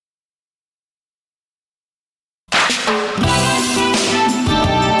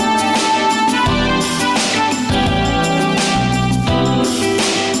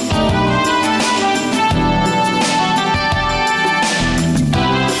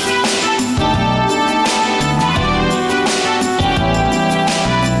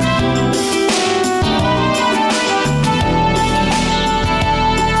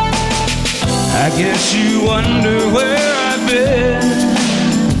guess you wonder where I've been.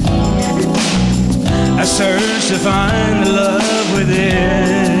 I searched to find the love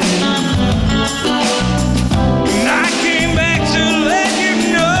within. And I came back to let you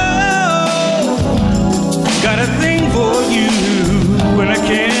know, got a thing for you and I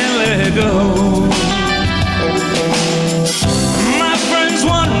can't let it go. My friends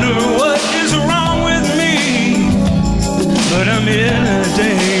wonder what is wrong with me, but I'm in a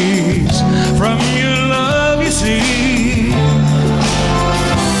daze from your love, you see.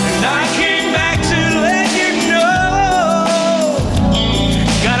 And I came back to let you know,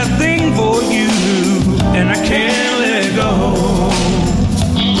 got a thing for you and I can't let it go.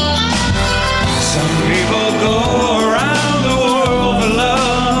 Some people go around the world for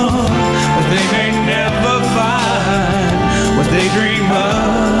love, but they may never find what they dream of.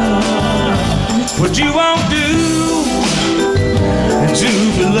 What you won't do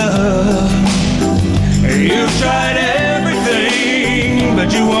for love, you've tried everything,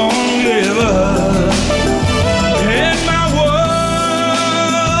 but you won't give up. In my world,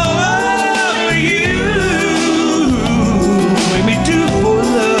 you make me do for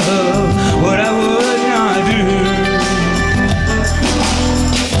love what I would not do.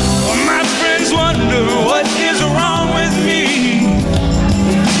 Well, my friends wonder what is wrong with me,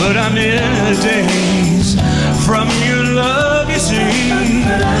 but I'm in a daze